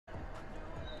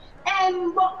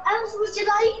What else would you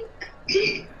like?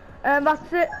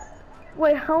 That's it.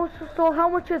 Wait, how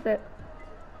much is it?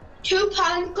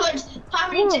 £2, good.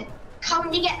 Apparently,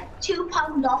 can you get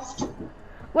 £2 off?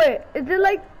 Wait, is it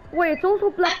like, wait, it's also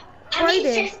Black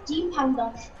Friday. I mean £15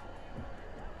 off.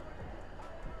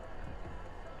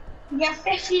 Yeah,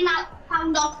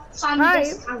 £15 off family Hi,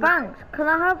 discount. thanks. Can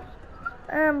I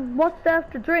have, what's there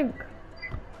to drink?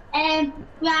 We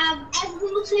have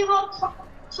every flavor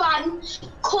plan,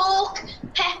 Coke,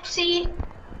 Pepsi,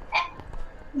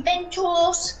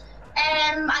 Mentos,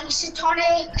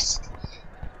 isotonics,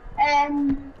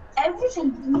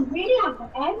 everything. We really have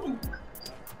everything.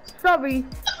 Sorry.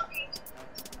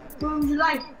 What would you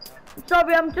like?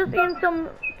 Sorry, I'm just eating some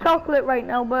chocolate right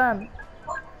now, but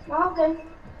Okay.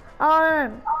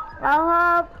 I'll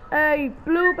have a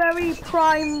blueberry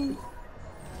prime.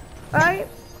 Right?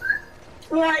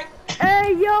 Right.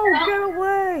 Hey, yo, get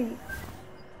away!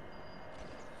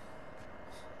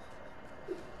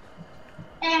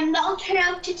 That'll turn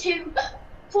out to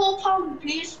 £4,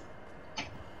 please.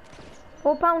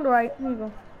 £4, right? Here you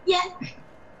go. Yeah.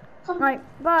 Come Right,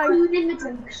 bye. Food in the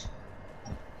drinks.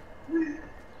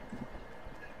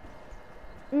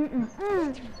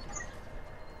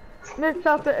 This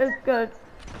chocolate is good.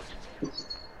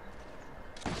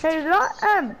 Hey, is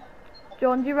that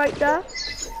Jonesy right there?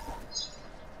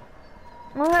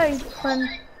 Oh hey, friend.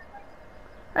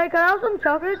 Hey, can I have some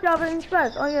chocolate? Do you have anything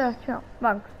special? Oh yeah, sure.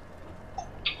 Thanks.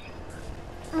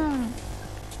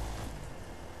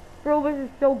 Bro, this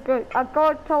is so good. I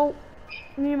gotta tell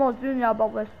Nemo Jr.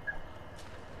 about this.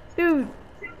 Dude.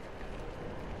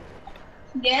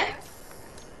 Yeah?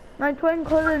 My twin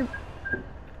cousin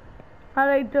had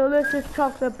a delicious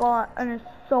chocolate bar and it's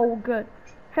so good.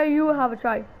 Hey, you have a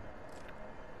try.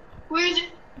 Where is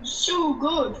it? So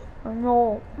good. I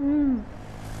know.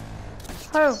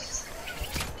 Oh.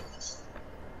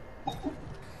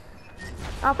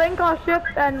 I think our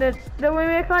shift ended. Did we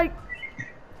make like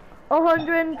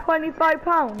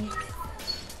 £125?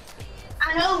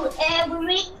 I know,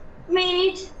 we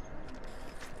made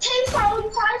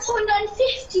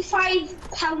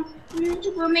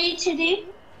 £2,555 were made today.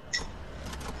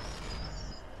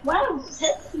 Wow,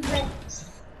 that's immense.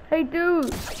 Hey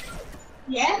dude,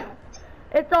 Yeah?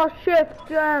 it's our shift.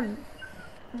 Come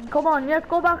on, let's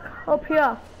go back up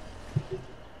here.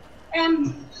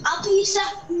 I'll be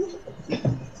certain.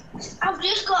 I've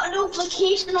just got a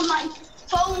notification on my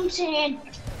phone saying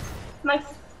my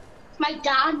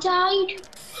dad died,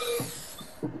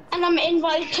 and I'm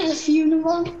invited to the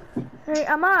funeral. Hey,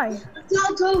 am I?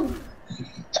 Gotta go.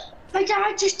 My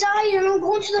dad just died, and I'm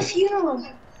going to the funeral.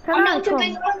 Can I'm I not a come?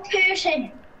 big old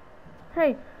person.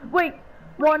 Hey, wait.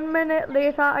 1 minute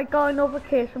later, I got a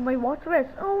notification. Wait, what's this?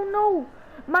 Oh no,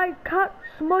 my cat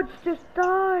Smudge just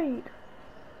died.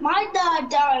 My dad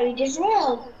died as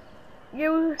well.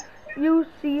 You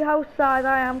see how sad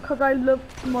I am because I love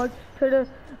Smudge to the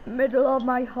middle of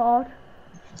my heart.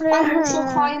 I'm also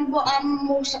crying, but I'm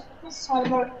most sorry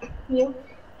about you.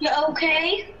 You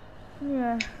okay?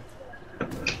 Yeah.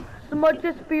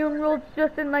 Smudge's funeral's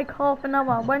just in like half an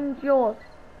hour. When's yours?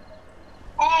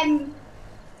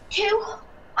 2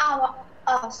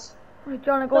 hours. Do you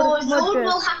wanna go to Yours Smudge's?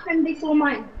 will happen before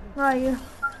mine. Right, yeah.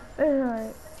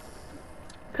 Right.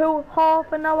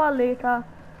 Half an hour later,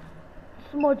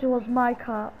 Smudge was my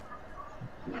cat.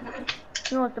 You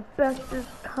know, it's the bestest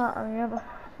cat I've ever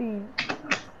seen.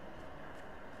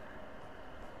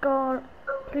 God,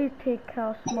 please take care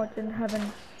of Smudge in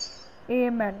heaven.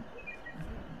 Amen.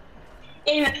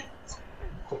 Amen.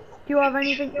 Do you have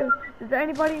anything to, does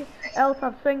anybody else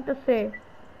have something to say?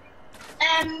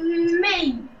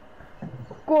 Me.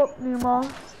 Go up, Nemo.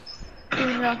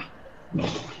 Junior.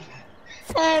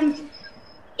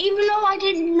 Even though I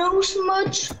didn't know so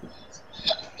much,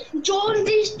 John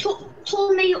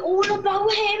told me all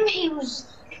about him. He was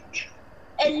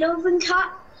a loving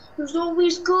cat. He was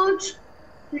always good.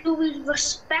 He always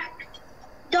respect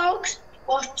dogs,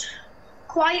 but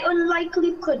quite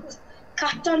unlikely because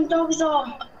cats and dogs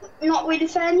are not really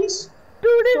friends.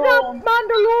 Dude, is So, that that's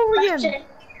Mandalorian? it.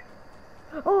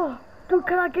 Oh, dude,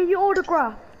 can I get your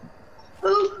autograph?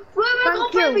 Oh, where have I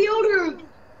got Thank Baby you. Yoda?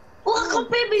 Oh, I got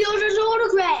Baby Yoda's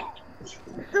autograph.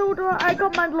 So do I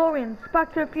got Mandalorians.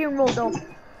 Back to the funeral though.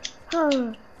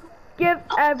 Give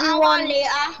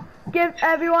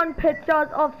everyone pictures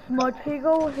of Smudge. Here you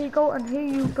go, and here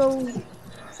you go.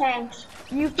 Thanks.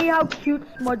 You see how cute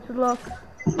Smudge looks?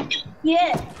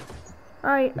 Yeah.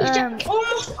 Alright, It's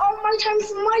almost all my time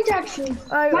for my dad food.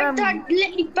 My dad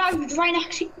literally bagged right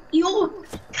next to your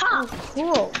car.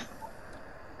 Cool.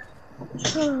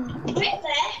 Right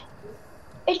there.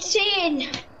 It's saying,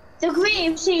 the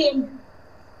grave saying,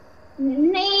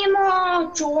 Name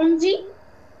Jonesy.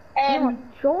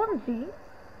 Jonesy?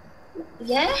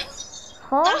 Yeah.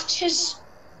 Huh? That's his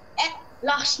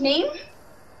last name.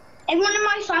 Everyone in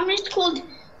my family is called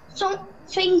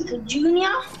something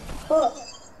Junior, but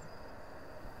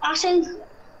I think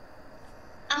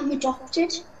I'm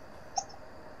adopted.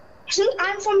 I think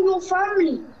I'm from your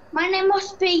family. My name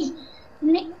must be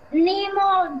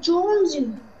Neymar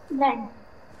Jonesy then.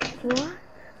 What?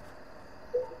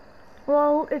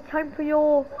 Well, it's time for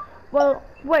your... Well,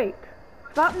 wait.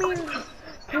 That means...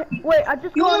 Wait, I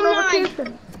just got a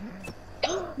notification.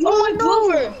 You're my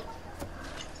brother.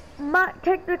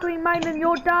 Technically, mine and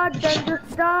your dad then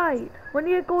just died. When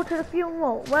did you go to the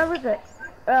funeral? Where is it?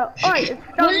 Alright,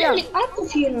 it's down here. At the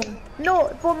funeral. No,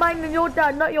 for mine and your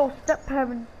dad, not your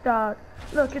step-parents' dad.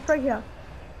 Look, it's right here.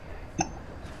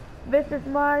 This is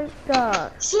my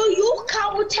dad. So your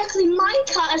cat was technically my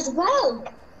cat as well.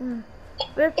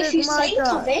 This if is you my think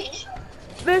dad. of it.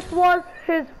 This was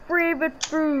his favorite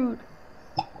food.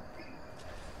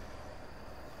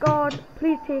 God,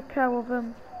 please take care of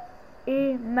him.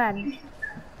 Amen.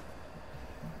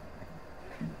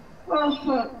 I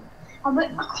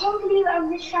can't believe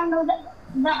I just found out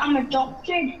that I'm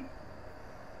adopted.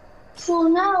 So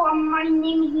now my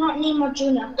name is not Neymar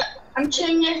Junior. I'm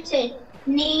changing it to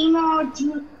Neymar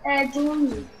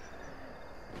Jonesy.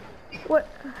 What?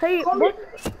 Hey,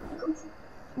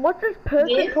 what's this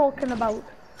person talking about?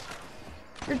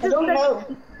 I don't know.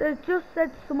 They just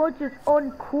said Smudge is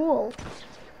uncool.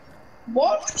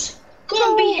 What? Go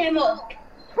and beat him up.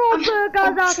 Throw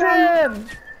burgers at him.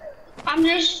 I'm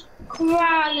just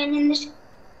crying in this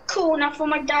corner for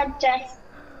my dad's death.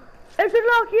 Is it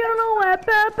like you know where? I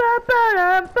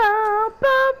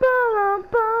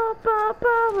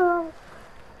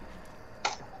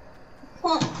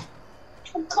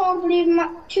can't believe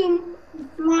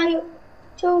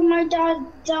my dad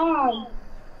died.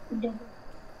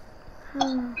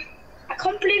 I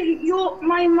can't believe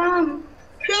my mom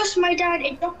plus my dad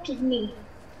adopted me.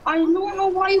 I don't know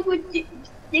why they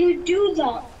would do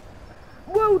that.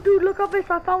 Whoa, dude, look at this!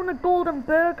 I found a golden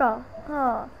burger.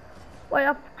 Wait,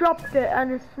 I've dropped it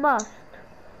and it's smashed.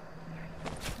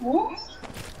 What?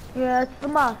 Yeah, it's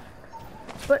smashed.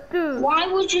 But dude, why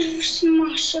would you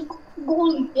smash a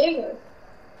golden burger?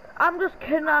 I'm just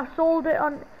kidding. I sold it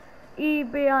on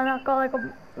eBay and I got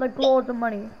like loads of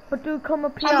money. But dude, come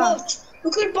up here. How much?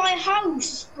 We could buy a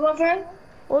house, brother.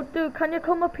 Well, dude, can you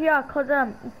come up here? Cause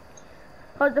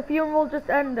the funeral just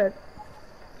ended.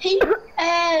 Hey,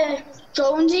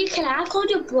 Jonesy, can I call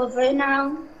you brother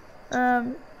now?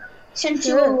 Since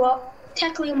sure. you're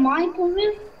technically my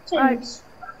brother. Right.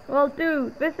 Well,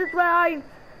 dude, this is where I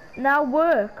now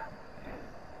work.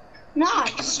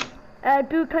 Nice.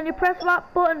 Dude, can you press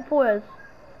that button for us?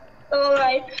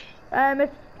 Alright.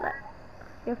 It's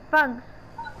yeah, thanks.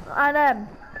 And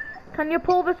can you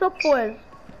pull this up for us?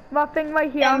 That thing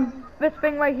right here. This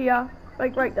thing right here.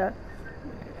 Like right there.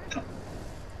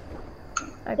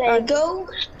 There you go.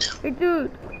 Hey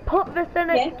dude, put this in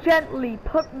it gently.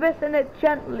 Put this in it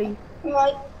gently.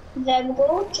 Right, there we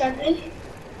go, gently.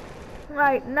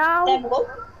 Right, now There we go.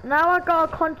 Now I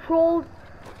gotta control.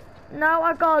 Now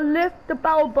I gotta lift the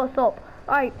battle bus up.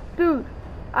 Right, dude,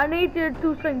 I need you to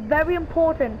do something very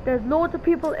important. There's loads of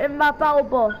people in my battle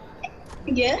bus.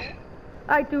 Yeah.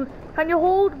 Right, dude, can you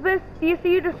hold this? Do you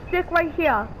see the stick right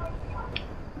here?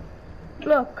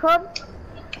 Look, come.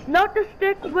 Not the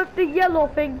stick with the yellow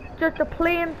thing, just a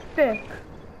plain stick.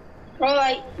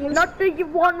 Alright. Not the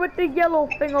one with the yellow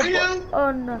thing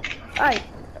on. Alright,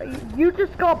 you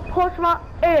just gotta push that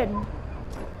in.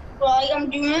 Right, I'm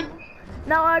doing it.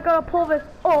 Now I gotta pull this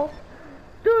off.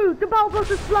 Dude, the battle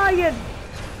bus is flying.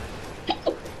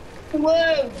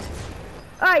 Whoa.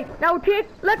 Alright, now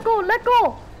let go.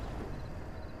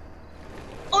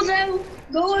 Oh, there we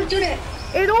go, I did it.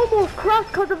 It almost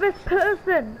crashed because of this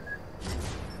person.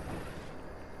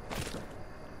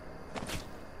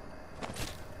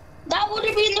 That would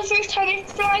have been the first time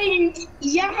it's flying in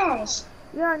years.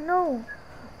 Yeah, I know.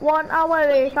 1 hour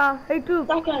later. Hey, dude.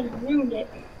 That guy ruined it.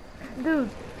 Dude,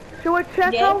 should we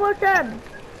check how much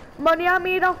money I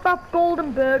made off that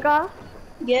golden burger?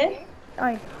 Yeah.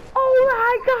 Right. Oh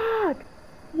my god!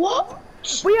 What?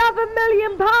 We have £1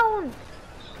 million!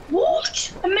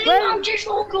 What? £1 million just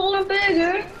for a golden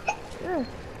burger? Yeah.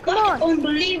 Come That's on.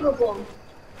 unbelievable.